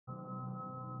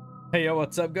Hey yo,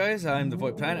 what's up guys? I'm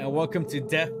TheVoidPlant and welcome to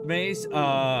DeathMaze,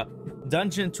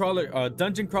 dungeon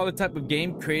crawler type of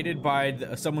game created by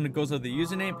someone who goes with the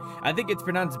username. I think it's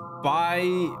pronounced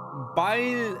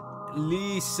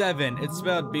Byly7. It's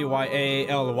spelled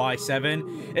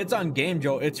BYALY7. It's on Game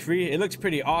Jolt. It's free. It looks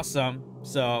pretty awesome.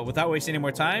 So without wasting any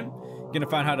more time, gonna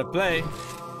find how to play.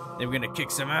 Then we're gonna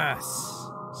kick some ass.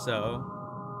 So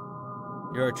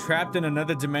you're trapped in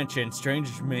another dimension.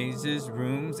 Strange mazes,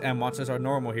 rooms, and monsters are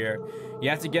normal here. You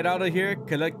have to get out of here,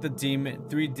 collect the demon,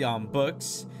 three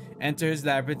books, enter his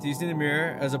labyrinth using the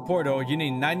mirror as a portal. You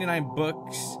need 99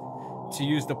 books to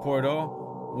use the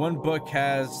portal. One book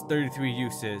has 33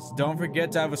 uses. Don't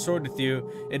forget to have a sword with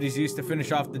you. It is used to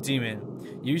finish off the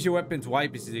demon. Use your weapons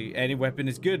wisely. Any weapon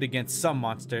is good against some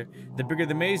monster. The bigger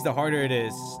the maze, the harder it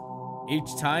is.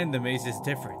 Each time, the maze is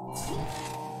different.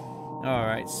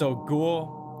 Alright, so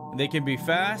ghoul, they can be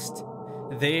fast.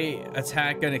 They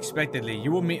attack unexpectedly.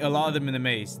 You will meet a lot of them in the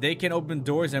maze. They can open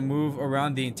doors and move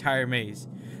around the entire maze.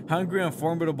 Hungry and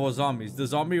formidable zombies. The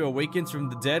zombie awakens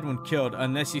from the dead when killed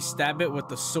unless you stab it with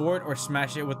the sword or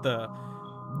smash it with the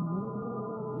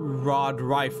rod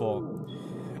rifle.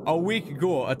 A weak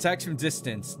ghoul attacks from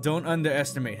distance. Don't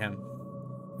underestimate him.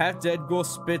 Half-dead ghoul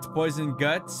spits poison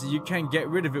guts. You can get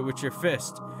rid of it with your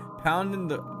fist. Found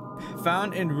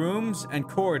in rooms and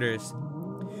corridors.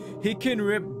 He can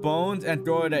rip bones and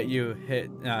throw it at you.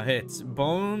 Hits.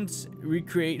 Bones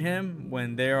recreate him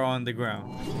when they are on the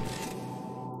ground.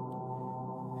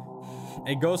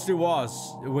 It goes through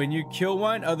walls. When you kill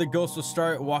one, other ghosts will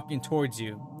start walking towards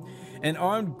you. An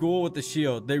armed ghoul with a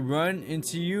shield. They run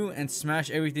into you and smash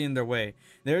everything in their way.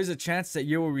 There is a chance that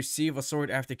you will receive a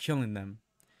sword after killing them.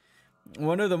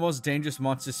 One of the most dangerous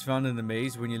monsters found in the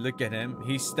maze. When you look at him,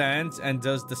 he stands and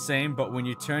does the same, but when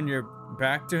you turn your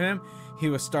back to him, he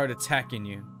will start attacking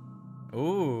you.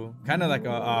 Ooh, kind of like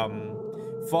a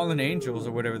fallen angels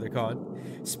or whatever they're called.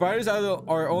 Spiders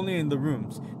are only in the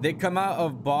rooms. They come out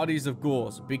of bodies of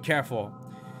ghouls. Be careful.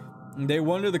 They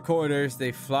wander the corridors.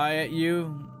 They fly at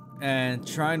you and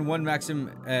try and one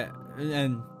maximum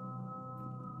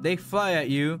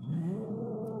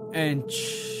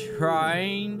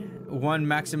trying one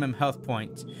maximum health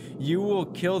point. You will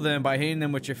kill them by hitting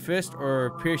them with your fist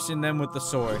or piercing them with the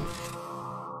sword.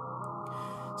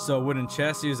 So wooden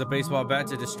chest, use a baseball bat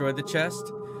to destroy the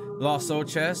chest. Lost soul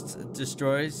chest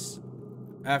destroys.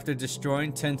 After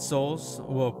destroying, 10 souls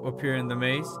will appear in the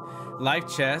maze. Life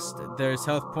chest, there's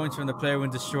health points from the player when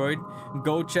destroyed.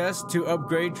 Gold chest, to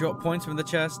upgrade, drop points from the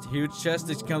chest. Huge chest,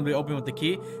 this can be opened with the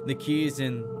key. The key is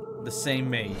in the same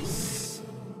maze.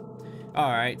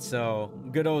 Alright, so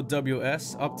good old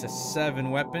WS, up to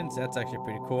 7 weapons. That's actually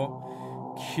pretty cool.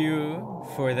 Q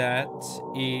for that,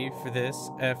 E for this,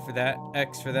 F for that,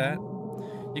 X for that.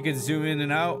 You can zoom in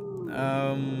and out.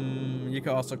 You can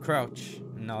also crouch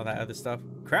and all that other stuff.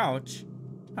 Crouch?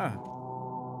 Huh.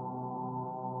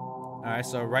 Alright,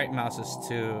 so right mouse is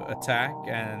to attack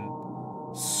and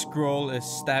scroll is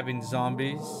stabbing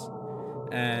zombies.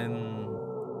 And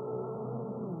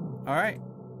alright.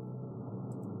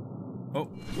 Oh,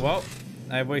 well,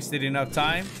 I've wasted enough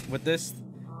time with this.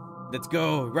 Let's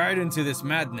go right into this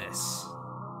madness.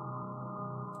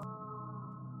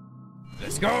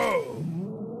 Let's go!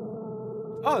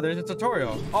 Oh, there's a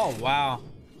tutorial. Oh, wow.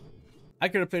 I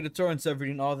could have played a tutorial instead of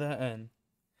reading all that and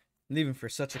leaving for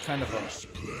such a kind of a...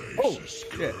 Oh,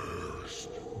 shit.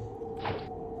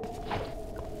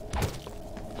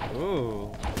 Ooh.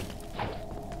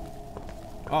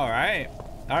 Alright.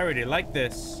 I already like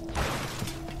this.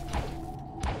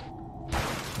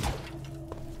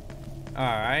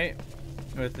 Alright,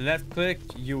 with left click,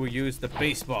 you will use the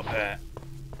baseball bat.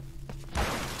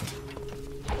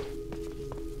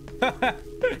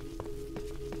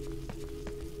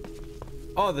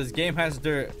 Oh, this game has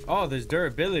there's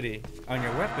durability on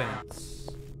your weapons.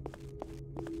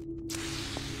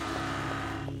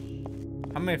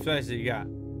 How many flares do you got?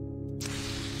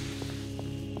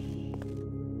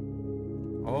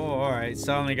 Oh, alright,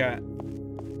 so I only got...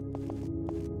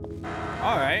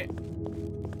 Alright.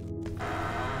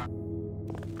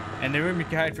 And the room you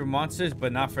can hide from monsters,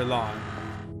 but not for long.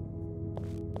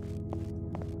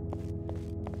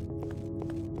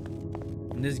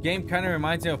 And this game kind of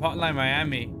reminds me of Hotline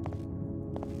Miami.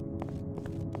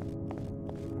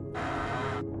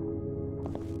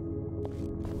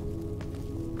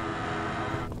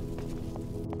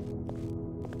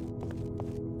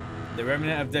 The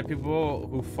remnant of dead people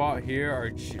who fought here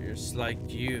are just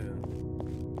like you.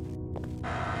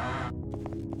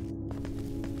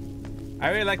 I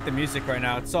really like the music right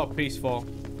now. It's so peaceful.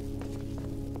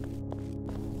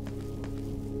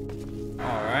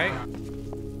 Alright.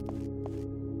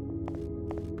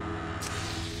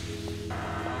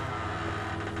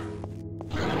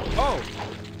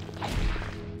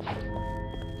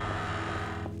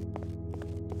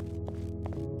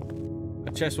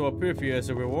 chest will appear for you as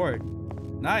a reward.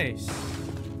 Nice.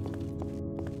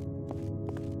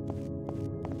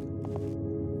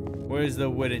 Where's the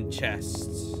wooden chest?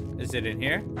 Is it in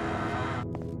here?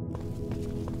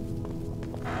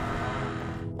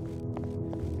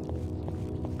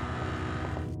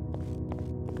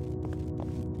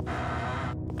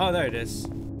 Oh, there it is.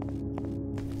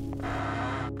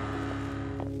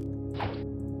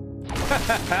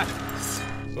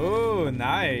 Oh,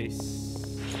 nice.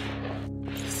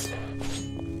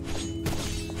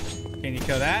 Can you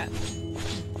kill that?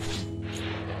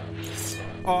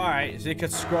 Oh, alright, so you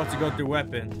can scroll to go through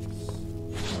weapons.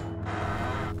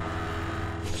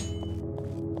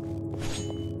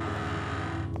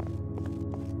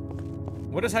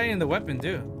 What does hiding the weapon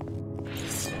do?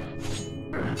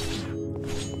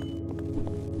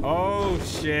 Oh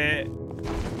shit.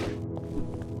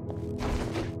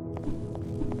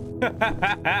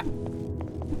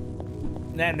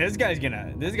 Man, this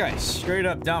guy's straight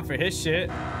up down for his shit.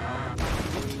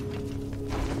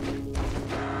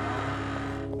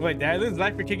 Wait, did I lose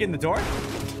life for kicking the door?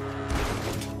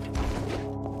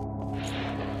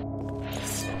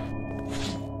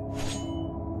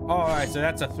 Oh, alright, so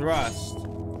that's a thrust.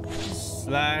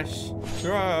 Slash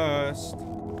thrust.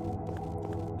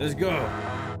 Let's go.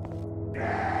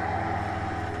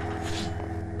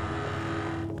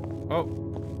 Oh.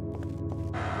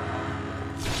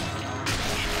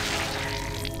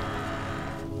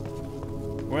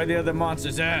 Where are the other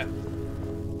monsters at?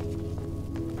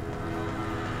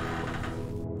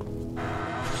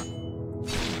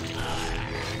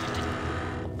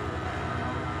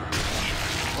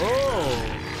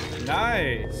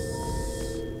 Nice.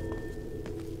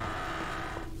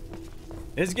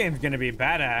 This game's gonna be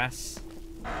badass.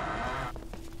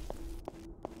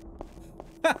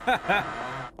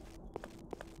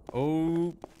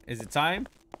 Oh, is it time?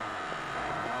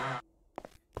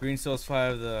 Green souls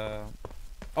 5 the...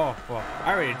 Oh, well,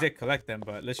 I already did collect them,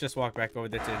 but let's just walk back over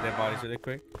there to the dead bodies really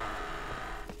quick.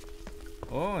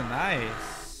 Oh,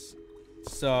 nice.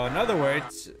 So, in other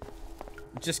words,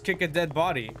 just kick a dead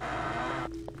body.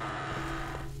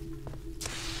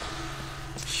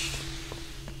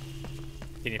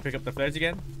 Can you pick up the flares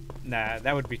again? Nah,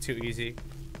 that would be too easy.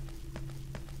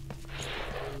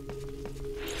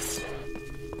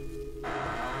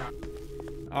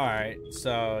 Alright,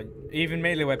 so even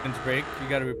melee weapons break. You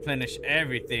gotta replenish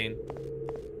everything.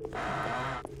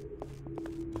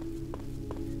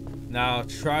 Now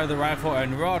try the rifle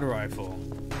and rod rifle.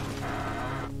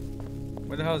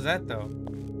 Where the hell is that though?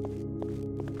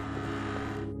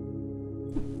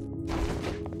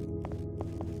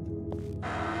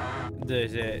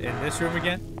 Is it in this room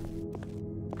again?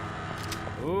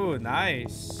 Ooh,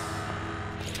 nice.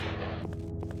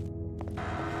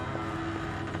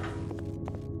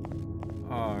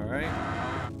 Alright.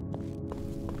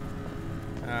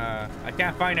 I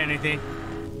can't find anything.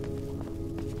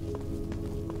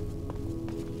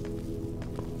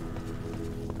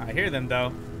 I hear them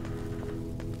though.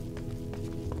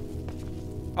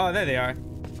 Oh, there they are.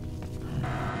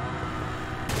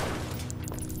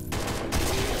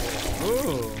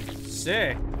 Ooh,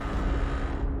 sick.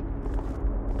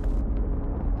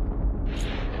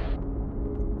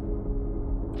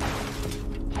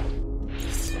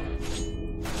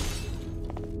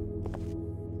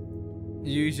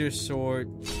 Use your sword.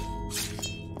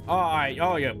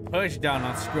 Oh, you push down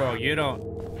on scroll. You don't.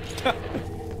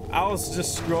 I was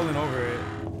just scrolling over it.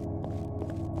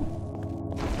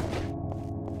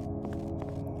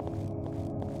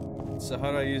 So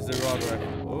how do I use the rod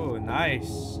rifle? Oh,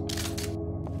 nice.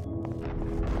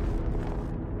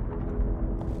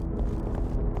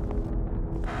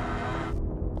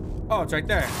 Oh, it's right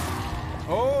there.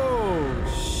 Oh,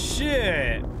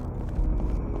 shit.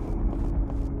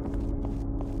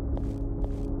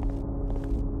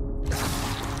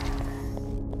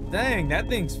 Dang, that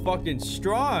thing's fucking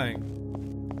strong.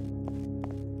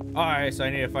 Alright, so I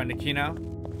need to find the key now.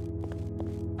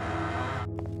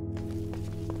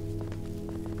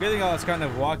 Good thing I was kind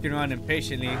of walking around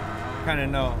impatiently. Kind of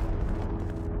know.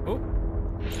 Oh.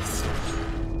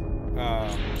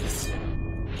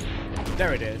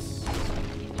 There it is.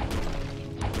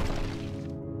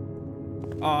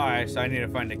 Alright, so I need to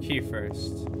find the key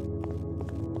first.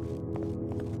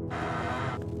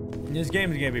 This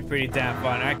game is gonna be pretty damn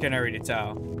fun, I can already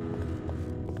tell.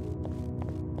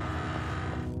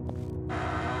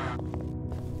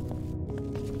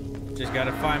 Just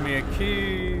gotta find me a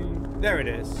key. There it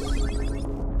is.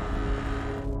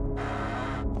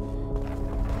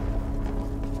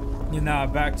 And now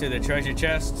back to the treasure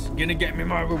chest. Gonna get me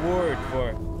my reward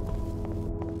for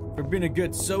being a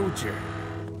good soldier.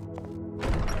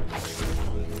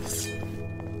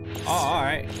 Oh, all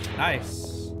right.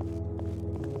 Nice.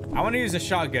 I want to use a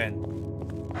shotgun.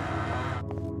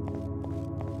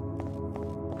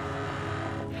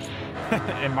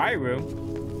 In my room.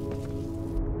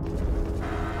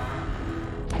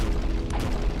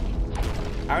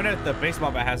 I wonder if the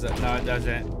baseball bat has it. No, it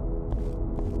doesn't.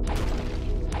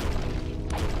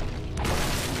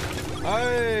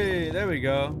 Hey, there we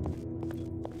go.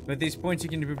 With these points, you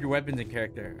can improve your weapons and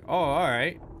character. Oh, all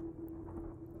right.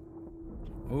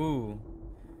 Ooh.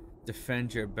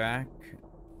 Defend your back.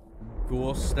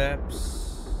 Ghoul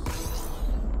steps.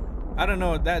 I don't know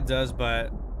what that does,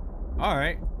 but all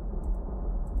right.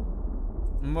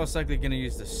 I'm most likely gonna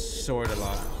use the sword a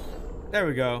lot. There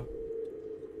we go.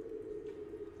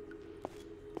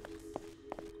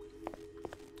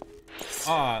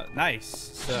 Oh, nice.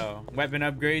 So, weapon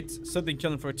upgrades. Something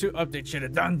killing for 2 update should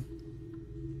have done.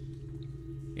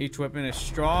 Each weapon is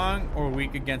strong or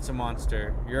weak against a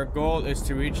monster. Your goal is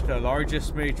to reach the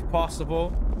largest mage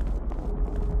possible.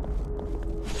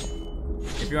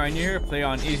 If you are new here, play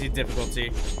on easy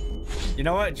difficulty. You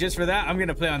know what? Just for that, I'm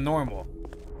gonna play on normal.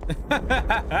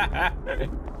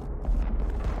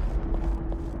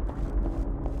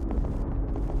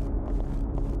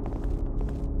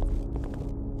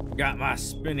 Got my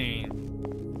spinning.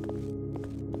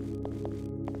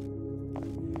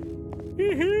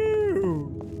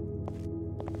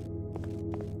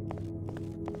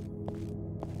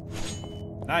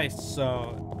 Nice.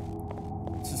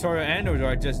 So, tutorial end, or do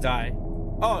I just die?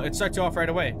 Oh, it starts you off right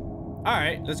away. All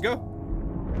right, let's go.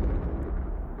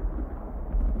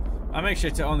 I'll make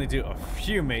sure to only do a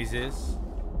few mazes.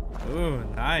 Ooh,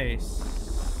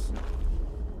 nice.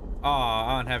 Oh,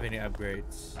 I don't have any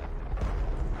upgrades.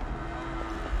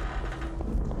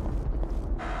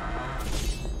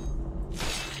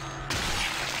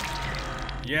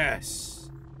 Yes.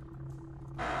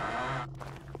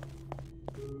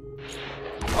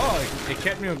 Oh, it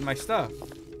kept me with my stuff.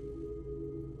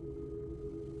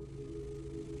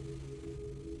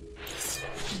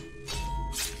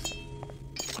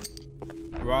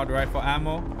 Rod rifle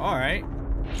ammo. All right.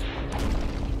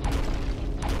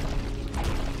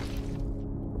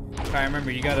 I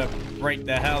remember you gotta break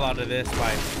the hell out of this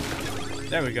by.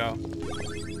 There we go.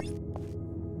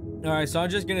 All right, so I'm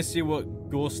just gonna see what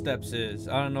Ghoul Steps is.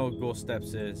 I don't know what Ghoul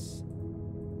Steps is.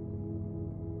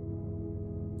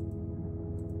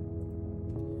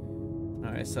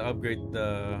 All right, so upgrade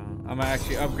the. I'm gonna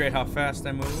actually upgrade how fast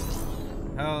I move,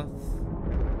 health,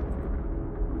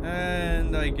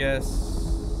 and I guess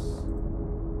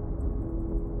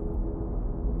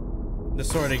the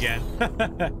sword again.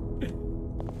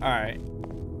 All right.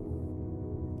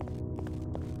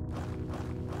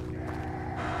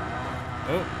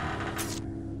 Oh.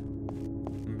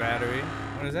 Battery.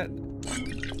 What is that?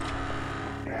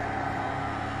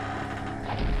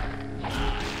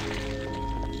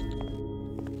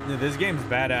 Yeah, this game's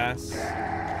badass.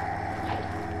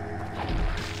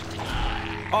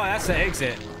 Oh, that's the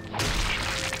exit.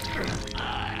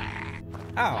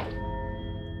 Ow.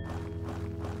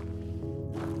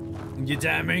 You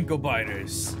damn ankle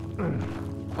biters.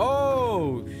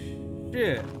 Oh,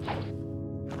 shit.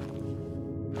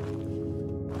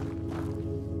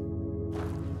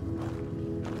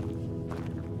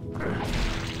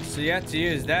 So you have to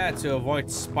use that to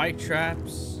avoid spike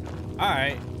traps.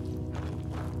 Alright.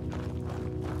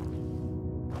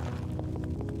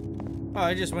 Oh,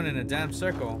 I just went in a damn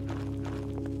circle.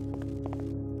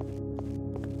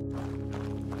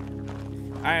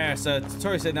 Alright, so the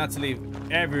tutorial said not to leave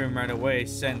every room right away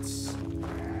since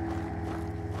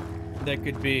there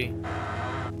could be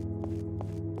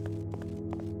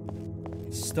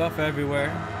stuff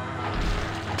everywhere.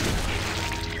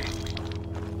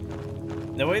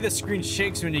 The way the screen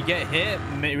shakes when you get hit,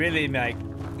 it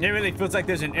really feels like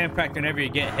there's an impact whenever you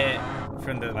get hit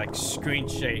from the like screen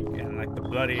shake and like the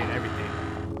bloody and everything.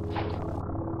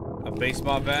 A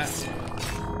baseball bat.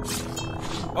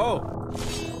 Oh.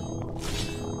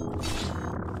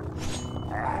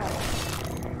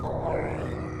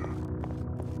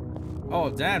 Oh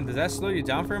damn, does that slow you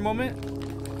down for a moment?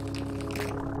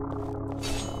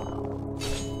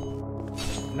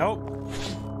 Nope.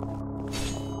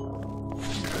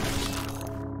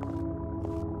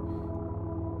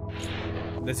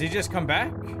 Does he just come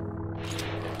back?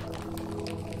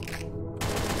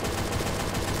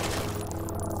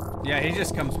 Yeah, he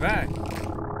just comes back.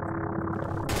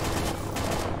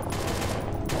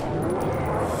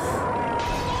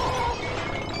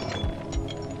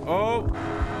 Oh.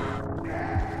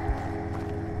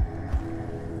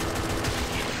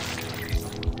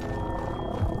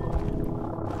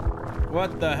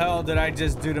 What the hell did I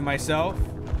just do to myself?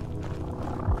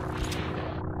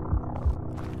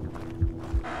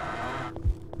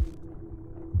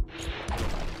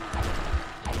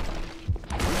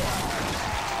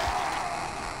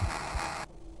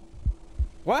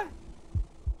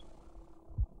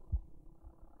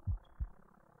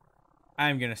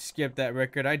 I'm gonna skip that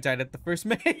record. I died at the first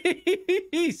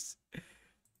maze.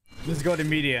 Let's go to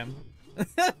medium.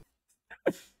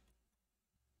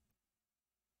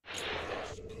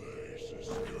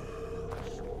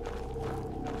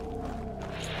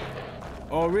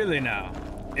 Oh, really now?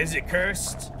 Is it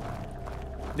cursed?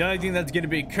 The only thing that's gonna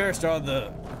be cursed are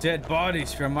the dead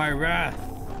bodies from my wrath.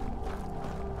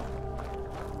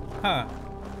 Huh.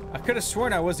 I could have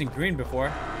sworn I wasn't green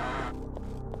before.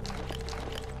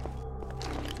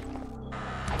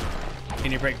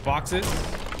 Can you break boxes?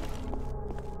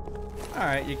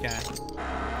 Alright, you can.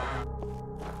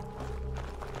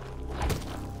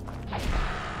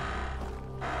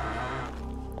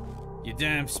 You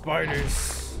damn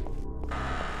spiders.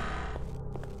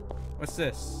 What's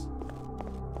this?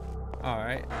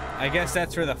 Alright. I guess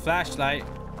that's for the flashlight.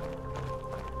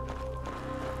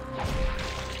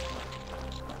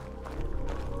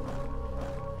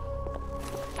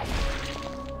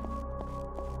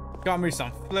 Got me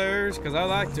some flares, because I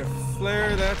like to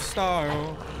flare that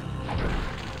style.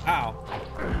 Ow.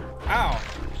 Ow.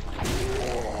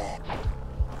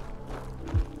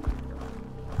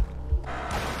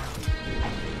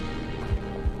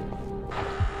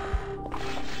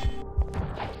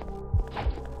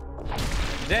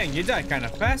 Dang, you die kind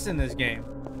of fast in this game.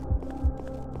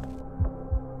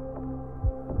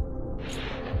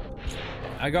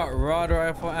 I got rod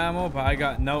rifle ammo, but I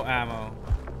got no ammo.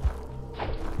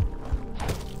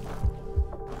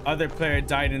 Other player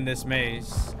died in this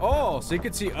maze. Oh, so you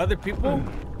could see other people?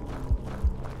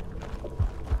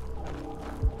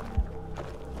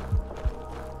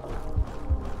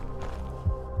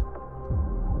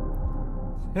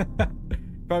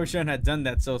 Probably shouldn't have done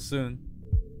that so soon.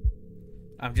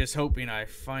 I'm just hoping I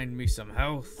find me some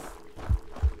health.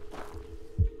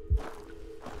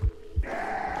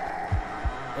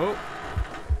 Oh.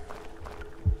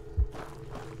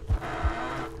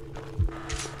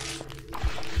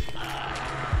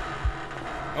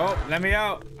 Oh, let me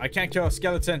out. I can't kill a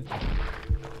skeleton.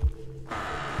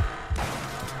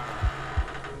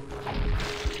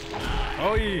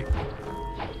 Oh, yeah.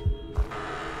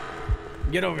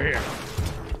 Get over here.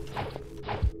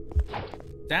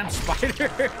 Damn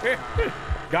spider.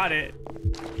 Got it.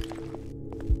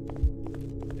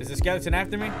 Is the skeleton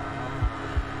after me?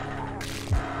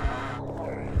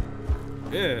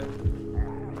 Ew.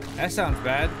 That sounds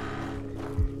bad.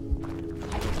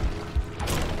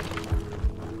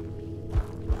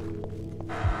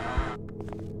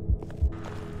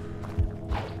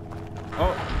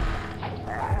 Oh.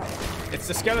 It's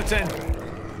the skeleton.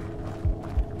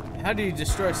 How do you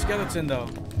destroy a skeleton though?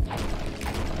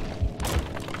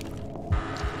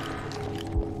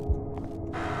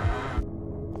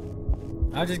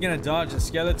 I'm just gonna dodge the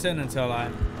skeleton until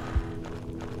I'm...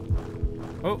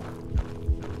 Oh.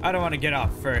 I don't want to get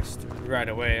off first right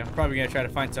away. I'm probably gonna try to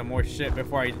find some more shit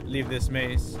before I leave this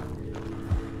maze.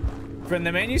 From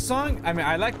the menu song, I mean,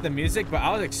 I like the music, but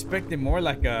I was expecting more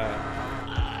like a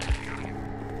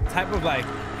type of like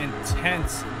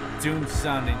intense doom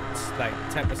sounding like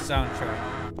type of soundtrack.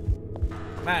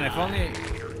 Man, if only...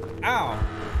 Ow!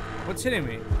 What's hitting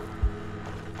me?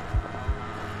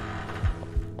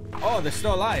 Oh, they're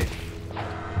still alive.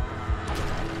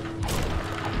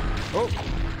 Oh.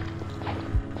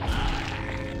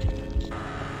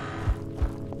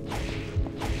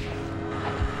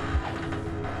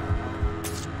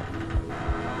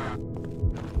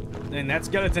 And that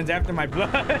skeleton's after my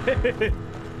blood.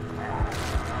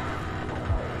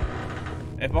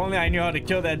 If only I knew how to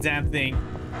kill that damn thing.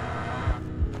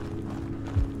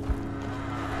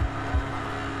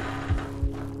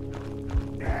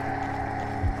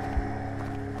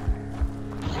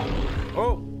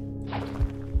 Oh.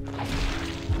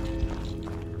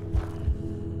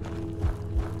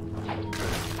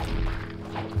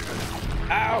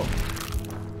 Ow.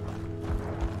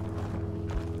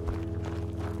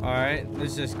 All right,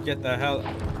 let's just get the hell.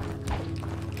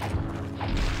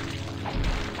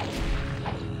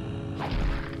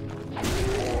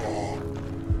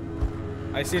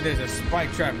 I see there's a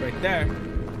spike trap right there.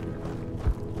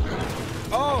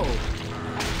 Oh!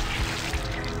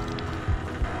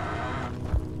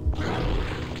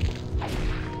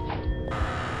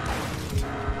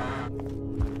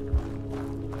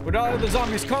 Where'd all of the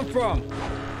zombies come from?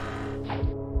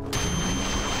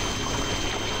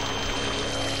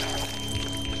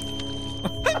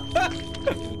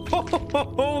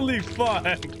 Holy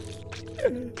fuck!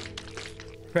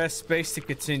 Press space to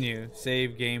continue.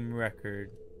 Save game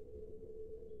record.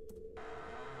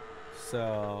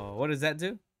 So, what does that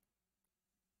do?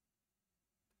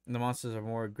 The monsters are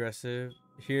more aggressive.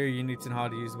 Here, you need to know how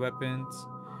to use weapons.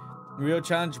 Real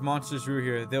challenge monsters rule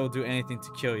here. They will do anything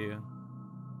to kill you.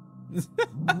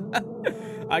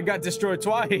 I got destroyed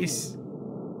twice.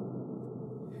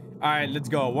 Alright, let's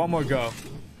go. One more go.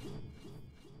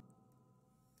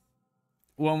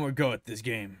 One more go at this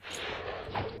game.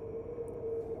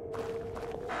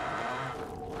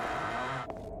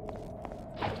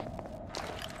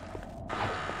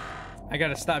 I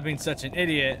gotta stop being such an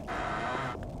idiot.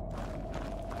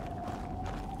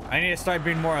 I need to start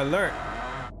being more alert.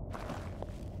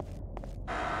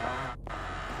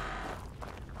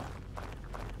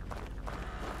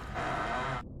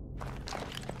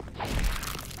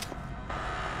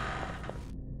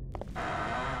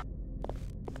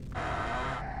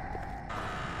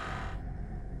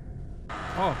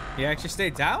 Oh, he actually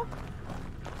stayed down?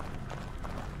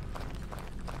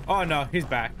 Oh no, he's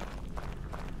back.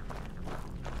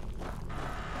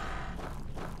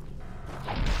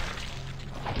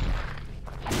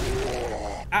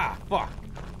 Ah, fuck.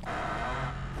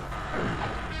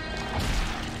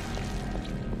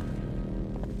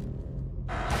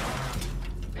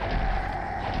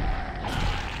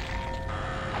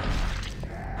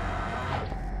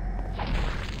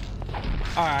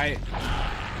 Alright.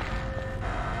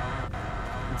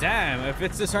 Damn, if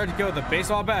it's this hard to kill with a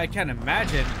baseball bat, I can't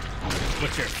imagine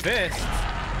with your fist.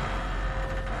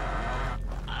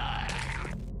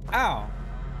 Ow.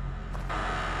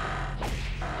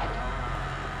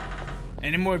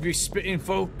 Any more of you spitting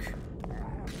folk?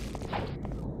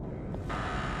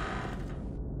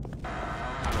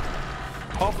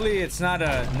 Hopefully it's not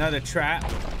another trap.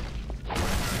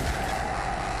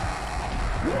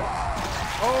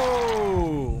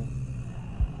 Oh!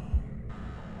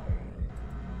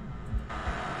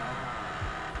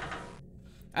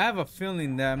 I have a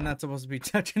feeling that I'm not supposed to be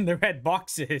touching the red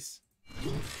boxes.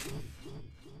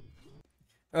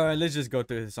 Alright, let's just go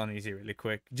through this on easy really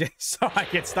quick. Just so I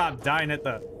can stop dying at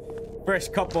the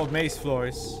first couple of maze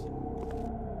floors.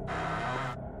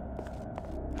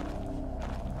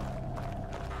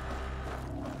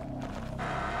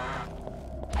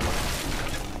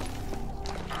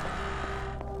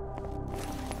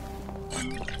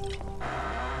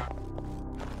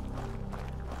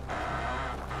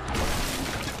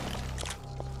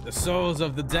 The souls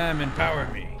of the damned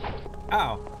empower me.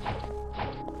 Ow.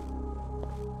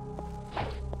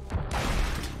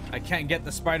 I can't get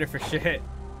the spider for shit.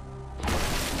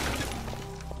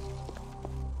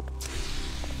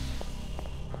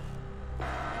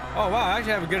 Oh wow, I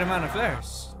actually have a good amount of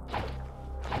flares.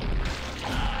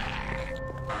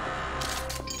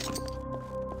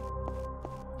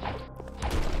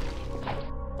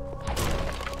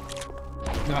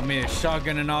 Got me a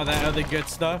shotgun and all that other good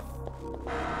stuff.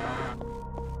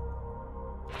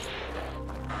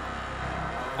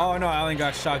 Oh no, I only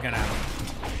got shotgun ammo.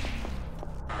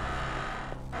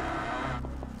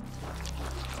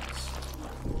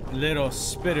 Little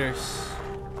spitters.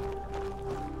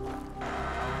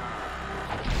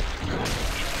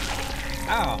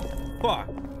 Ow, fuck.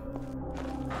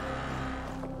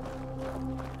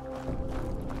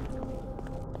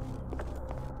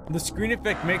 The screen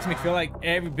effect makes me feel like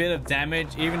every bit of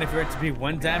damage, even if it were to be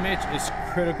 1 damage, is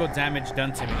critical damage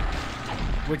done to me.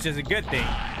 Which is a good thing.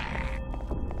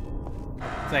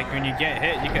 It's like when you get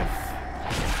hit, you can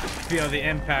feel the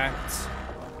impact.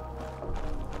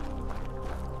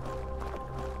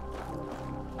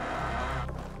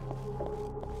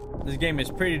 This game is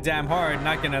pretty damn hard,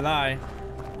 not gonna lie.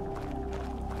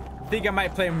 I think I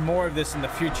might play more of this in the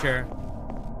future.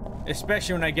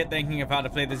 Especially when I get thinking of how to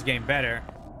play this game better.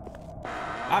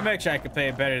 I'll make sure I can play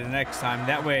it better the next time.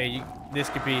 That way, this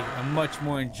could be a much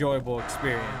more enjoyable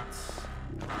experience.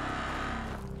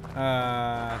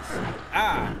 Ow,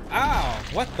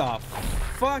 what the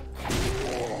fuck?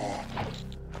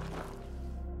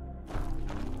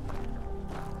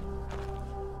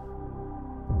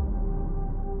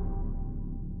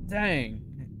 Dang,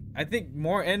 I think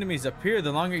more enemies appear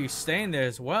the longer you stay in there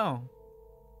as well.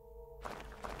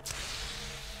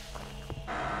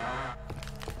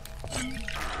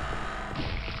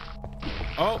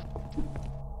 Oh.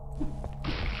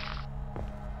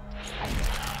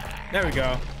 There we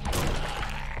go.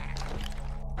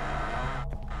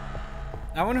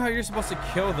 I wonder how you're supposed to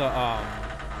kill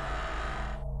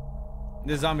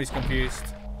the zombie's confused.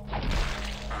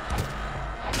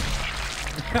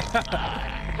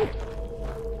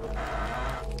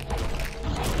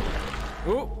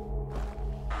 Ooh.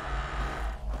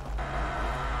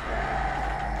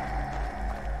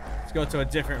 Let's go to a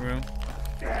different room.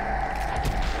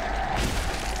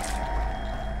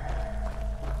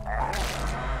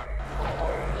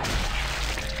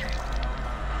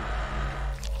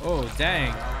 Oh,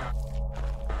 dang.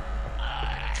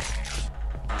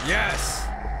 Yes.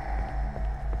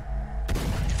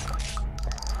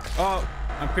 Oh,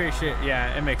 I'm pretty sure.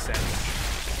 Yeah, it makes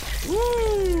sense.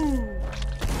 Woo!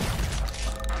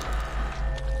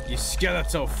 You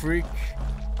skeletal freak.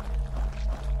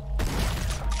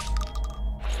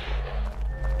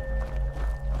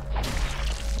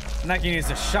 I'm not gonna use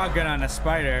a shotgun on a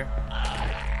spider.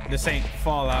 This ain't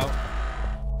Fallout.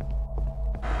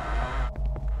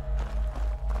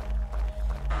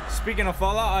 Speaking of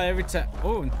Fallout, every time.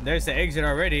 Oh, there's the exit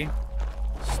already.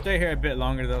 Stay here a bit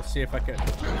longer though. See if I could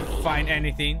find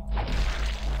anything.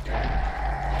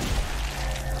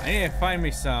 I need to find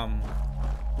me some.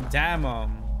 Damn.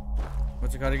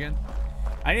 What's it called again?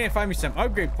 I need to find me some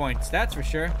upgrade points. That's for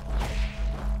sure.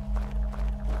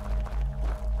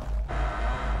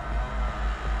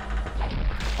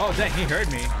 Oh, dang, he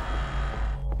heard me.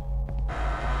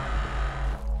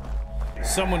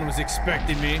 Someone was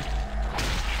expecting me.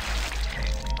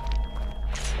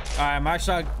 Alright,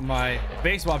 my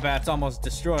baseball bat's almost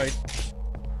destroyed.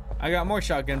 I got more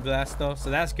shotgun blasts though,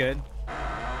 so that's good.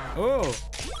 Oh,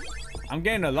 I'm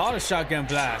getting a lot of shotgun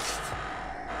blasts.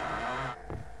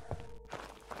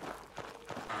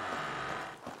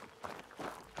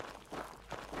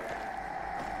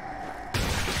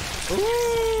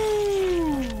 Ooh.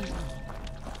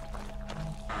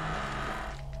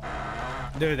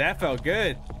 Dude, that felt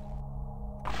good.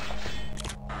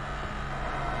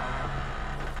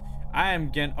 I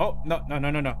am gonna. Oh, no.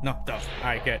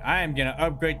 Alright, good. I am gonna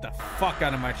upgrade the fuck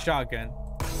out of my shotgun.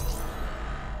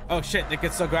 Oh shit, they can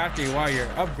still go after you while you're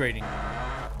upgrading.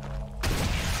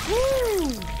 Woo!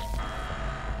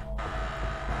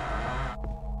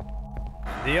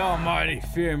 The Almighty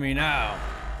fear me now.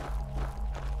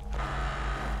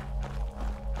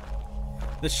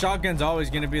 The shotgun's always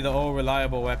gonna be the old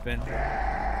reliable weapon.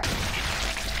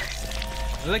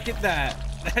 Look at that.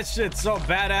 That shit's so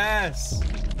badass.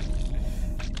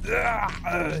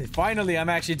 Finally, I'm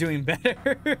actually doing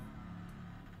better.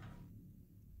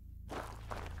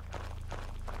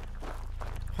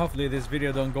 Hopefully this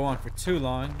video don't go on for too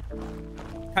long.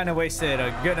 Kind of wasted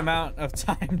a good amount of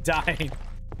time dying.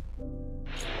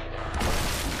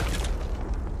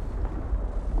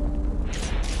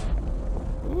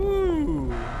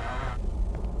 Ooh.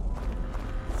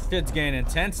 Shit's getting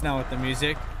intense now with the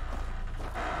music.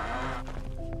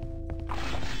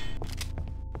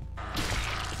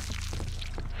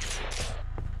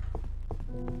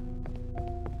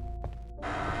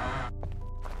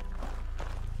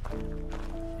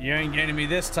 You ain't getting me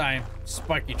this time,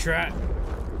 spiky trap.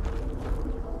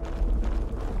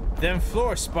 Them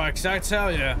floor spikes, I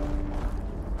tell ya.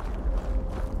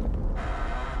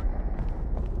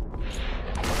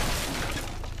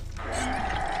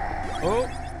 Oh.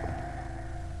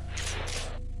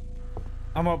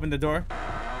 I'm opening the door.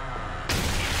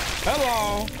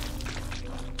 Hello.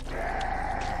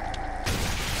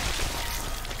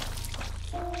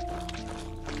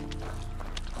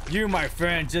 You, my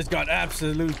friend, just got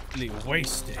absolutely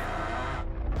wasted.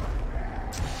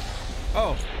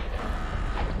 Oh.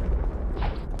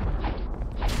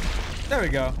 There we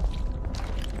go.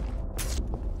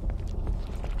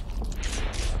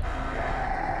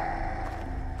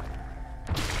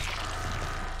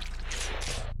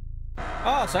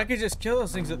 Oh, so I could just kill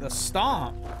those things with the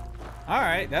stomp.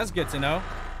 Alright, that's good to know.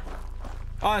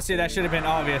 Honestly, that should have been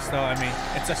obvious though. I mean,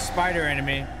 it's a spider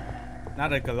enemy,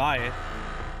 not a Goliath.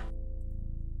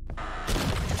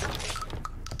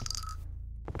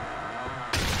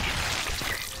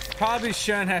 Probably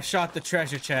shouldn't have shot the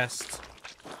treasure chest.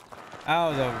 That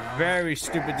was a very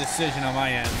stupid decision on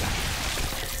my end.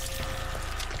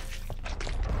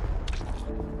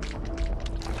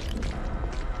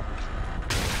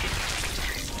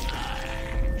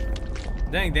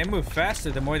 Dang, they move faster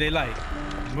the more they like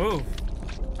move.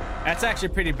 That's actually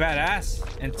pretty badass.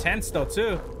 Intense though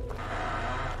too.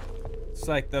 It's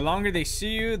like the longer they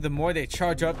see you, the more they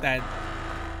charge up that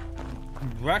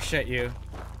rush at you.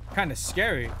 Kind of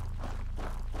scary.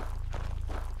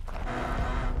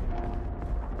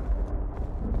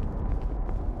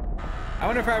 I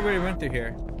wonder if I really went through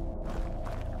here.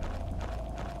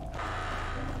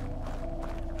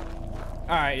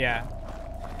 Alright, yeah.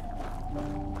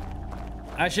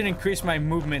 I should increase my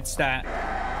movement stat.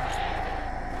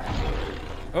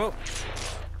 Oh.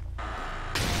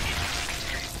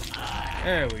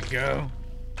 There we go.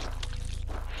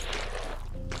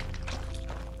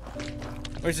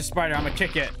 Where's the spider? I'm gonna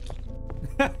kick it.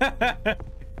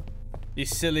 You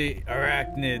silly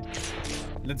arachnid.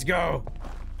 Let's go.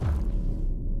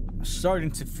 I'm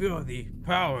starting to feel the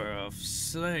power of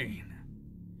slaying.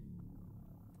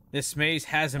 This maze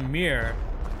has a mirror.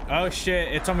 Oh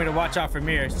shit, it told me to watch out for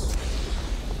mirrors.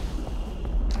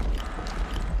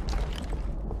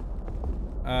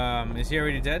 Is he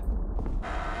already dead?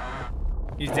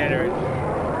 He's dead already.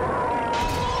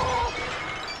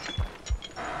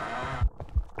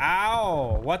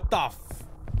 Ow! What the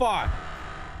fuck?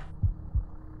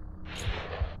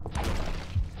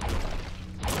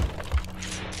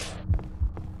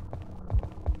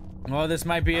 Well, this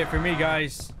might be it for me,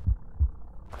 guys.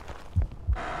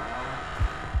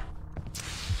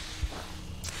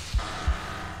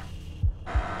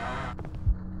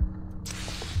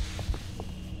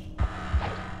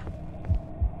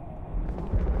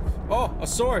 Oh, a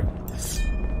sword.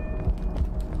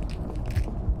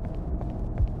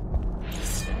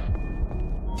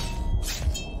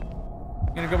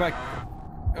 Gonna go back.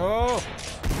 Oh.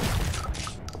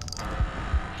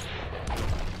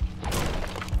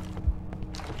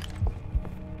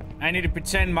 I need to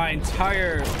pretend my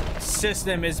entire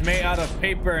system is made out of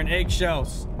paper and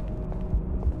eggshells.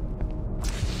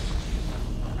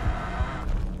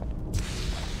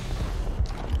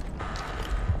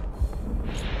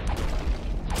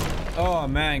 Oh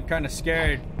man, kind of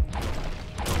scared.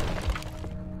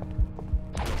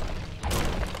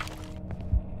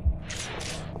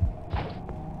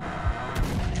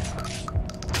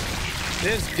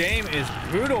 This game is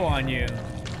brutal on you.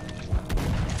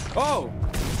 Oh!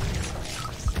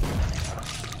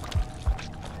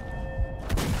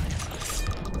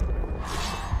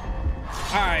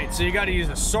 Alright, so you gotta use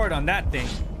a sword on that thing.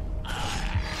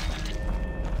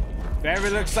 If it ever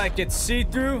looks like it's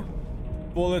see-through,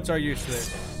 bullets are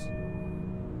useless.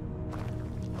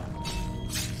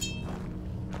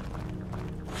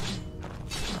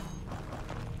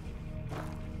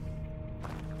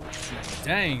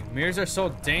 Dang, mirrors are so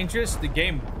dangerous, the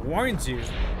game warns you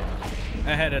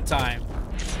ahead of time.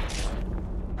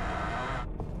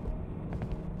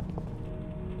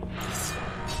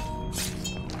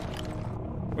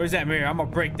 Where's that mirror? I'm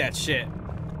gonna break that shit.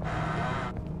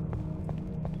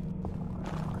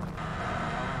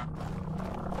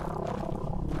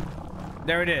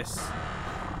 There it is.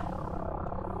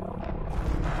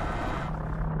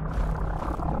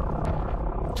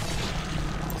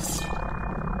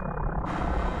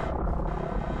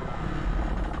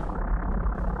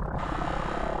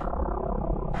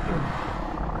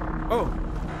 Oh.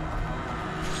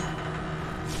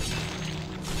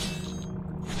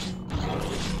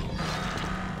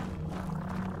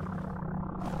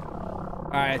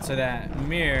 All right, so that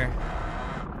mirror.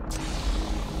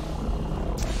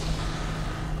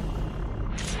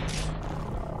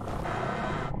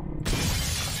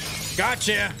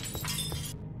 Gotcha!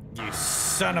 You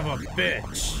son of a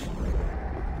bitch.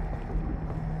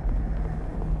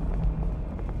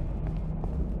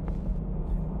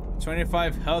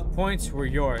 $25 health points were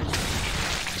yours.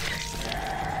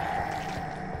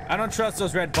 I don't trust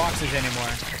those red boxes anymore.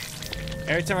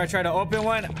 Every time I try to open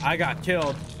one, I got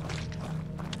killed.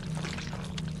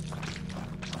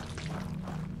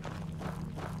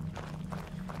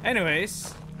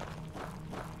 Anyways,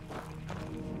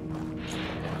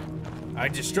 I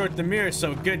destroyed the mirror,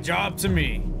 so good job to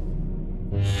me.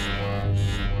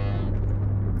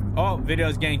 Oh,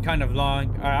 video's getting kind of long.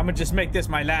 All right, I'm gonna just make this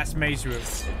my last maze room.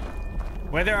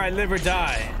 Whether I live or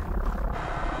die.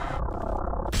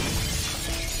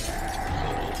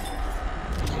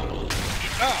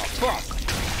 Oh, fuck.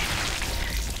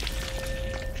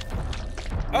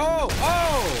 Oh,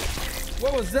 oh!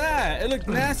 What was that? It looked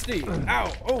nasty.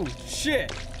 Ow, oh,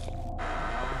 shit.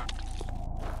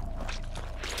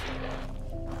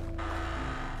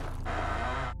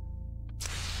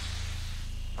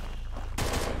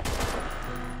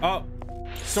 Oh,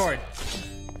 sword.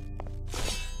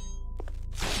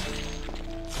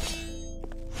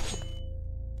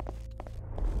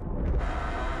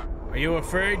 Are you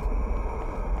afraid?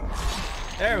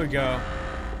 There we go.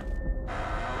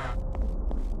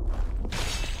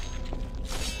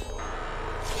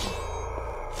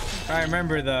 I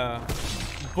remember the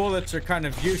bullets are kind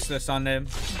of useless on them.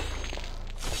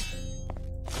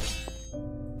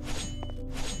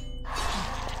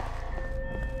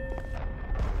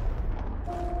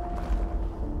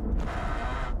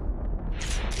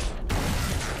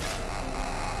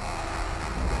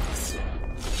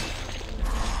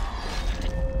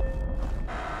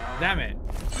 Damn it.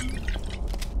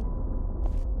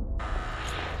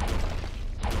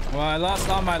 Well, I lost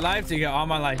all my life to get all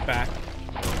my life back.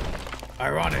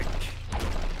 Ironic.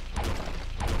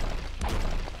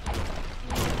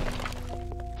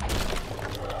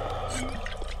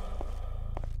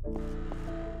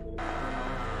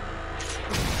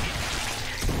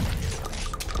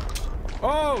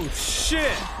 Oh,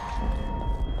 shit.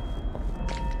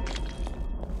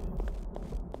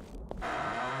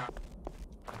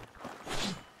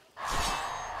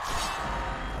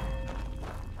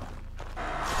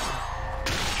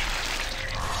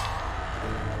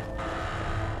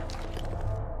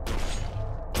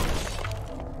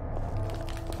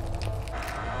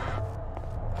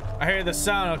 I hear the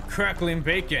sound of crackling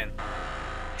bacon.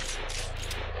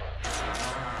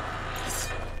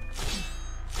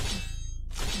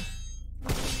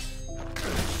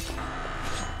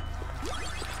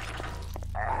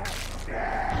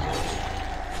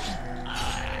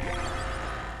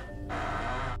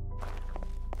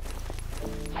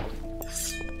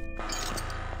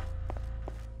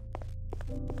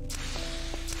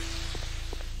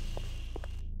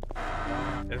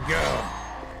 Let's go.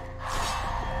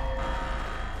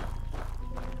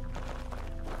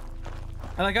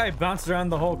 I like how I bounced around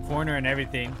the whole corner and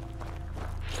everything.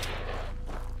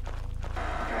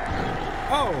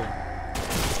 Oh!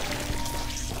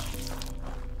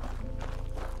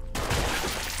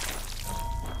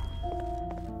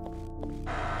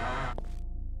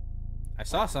 I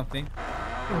saw something.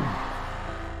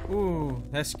 Ooh,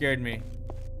 that scared me.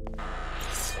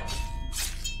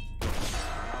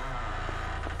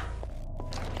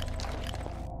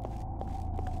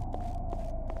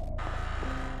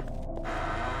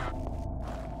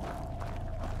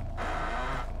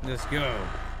 Let's go.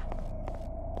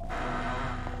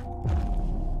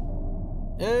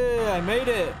 Hey, I made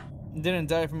it. Didn't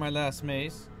die from my last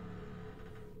maze.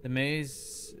 The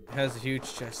maze has a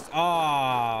huge chest.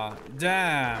 Ah,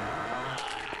 damn.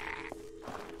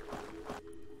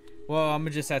 Well, I'm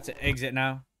gonna just have to exit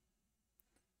now.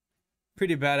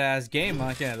 Pretty badass game,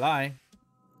 I can't lie.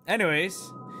 Anyways,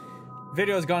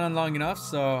 video's gone on long enough,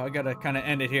 so I gotta kind of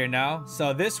end it here now.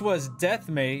 So this was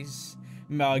DeathMaze.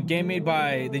 Game made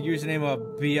by the username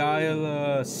of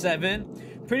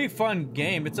Beile7. Pretty fun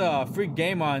game. It's a free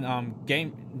game on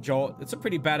Game Jolt. It's a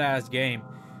pretty badass game.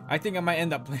 I think I might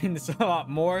end up playing this a lot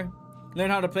more. Learn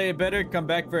how to play it better. Come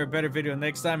back for a better video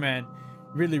next time and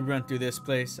really run through this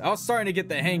place. I was starting to get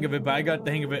the hang of it, but I got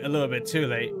the hang of it a little bit too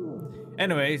late.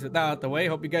 Anyways, with that out the way,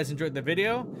 hope you guys enjoyed the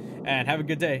video and have a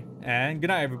good day. And good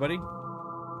night, everybody.